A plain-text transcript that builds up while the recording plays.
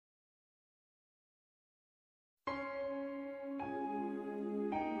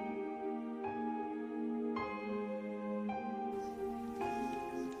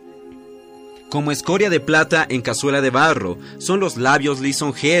Como escoria de plata en cazuela de barro, son los labios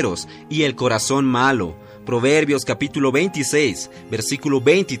lisonjeros y el corazón malo. Proverbios capítulo 26, versículo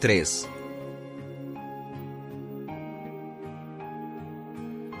 23.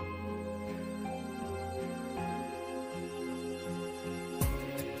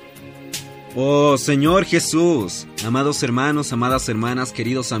 Oh Señor Jesús, amados hermanos, amadas hermanas,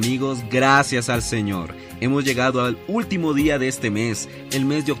 queridos amigos, gracias al Señor. Hemos llegado al último día de este mes, el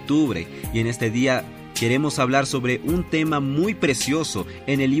mes de octubre, y en este día queremos hablar sobre un tema muy precioso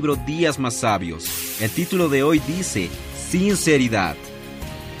en el libro Días más sabios. El título de hoy dice, Sinceridad.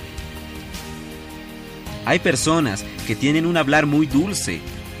 Hay personas que tienen un hablar muy dulce,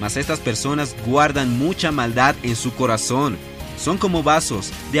 mas estas personas guardan mucha maldad en su corazón. Son como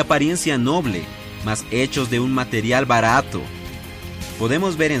vasos de apariencia noble, mas hechos de un material barato.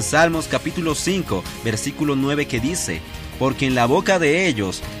 Podemos ver en Salmos capítulo 5, versículo 9 que dice, porque en la boca de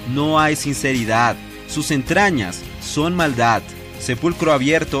ellos no hay sinceridad, sus entrañas son maldad, sepulcro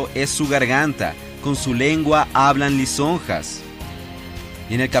abierto es su garganta, con su lengua hablan lisonjas.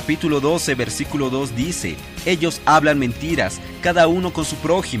 Y en el capítulo 12, versículo 2 dice, ellos hablan mentiras, cada uno con su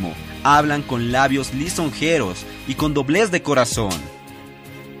prójimo, hablan con labios lisonjeros y con doblez de corazón.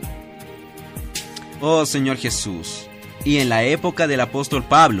 Oh Señor Jesús, y en la época del apóstol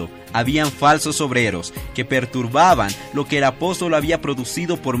Pablo, habían falsos obreros que perturbaban lo que el apóstol había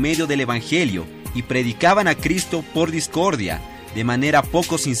producido por medio del evangelio y predicaban a Cristo por discordia. De manera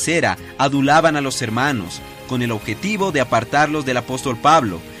poco sincera, adulaban a los hermanos, con el objetivo de apartarlos del apóstol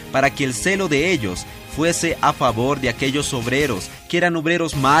Pablo, para que el celo de ellos fuese a favor de aquellos obreros que eran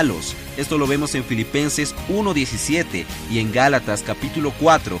obreros malos. Esto lo vemos en Filipenses 1:17 y en Gálatas capítulo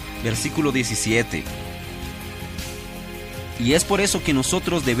 4, versículo 17. Y es por eso que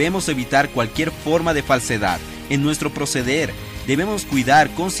nosotros debemos evitar cualquier forma de falsedad en nuestro proceder. Debemos cuidar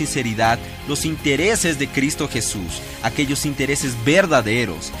con sinceridad los intereses de Cristo Jesús, aquellos intereses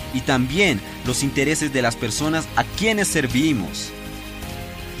verdaderos, y también los intereses de las personas a quienes servimos.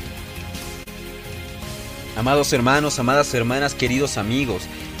 Amados hermanos, amadas hermanas, queridos amigos,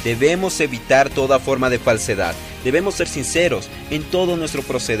 debemos evitar toda forma de falsedad. Debemos ser sinceros en todo nuestro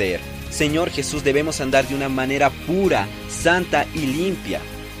proceder. Señor Jesús, debemos andar de una manera pura, santa y limpia,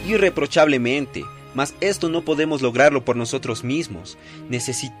 irreprochablemente. Mas esto no podemos lograrlo por nosotros mismos.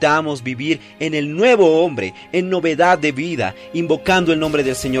 Necesitamos vivir en el nuevo hombre, en novedad de vida, invocando el nombre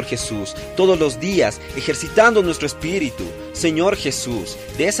del Señor Jesús, todos los días, ejercitando nuestro espíritu. Señor Jesús,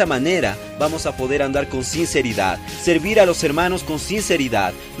 de esa manera vamos a poder andar con sinceridad, servir a los hermanos con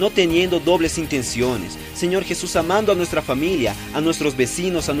sinceridad, no teniendo dobles intenciones. Señor Jesús, amando a nuestra familia, a nuestros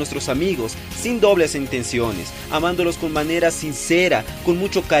vecinos, a nuestros amigos, sin dobles intenciones, amándolos con manera sincera, con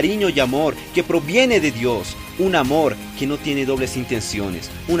mucho cariño y amor que proviene de Dios, un amor que no tiene dobles intenciones,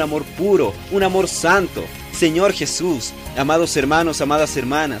 un amor puro, un amor santo. Señor Jesús, amados hermanos, amadas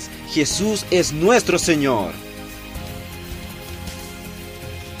hermanas, Jesús es nuestro Señor.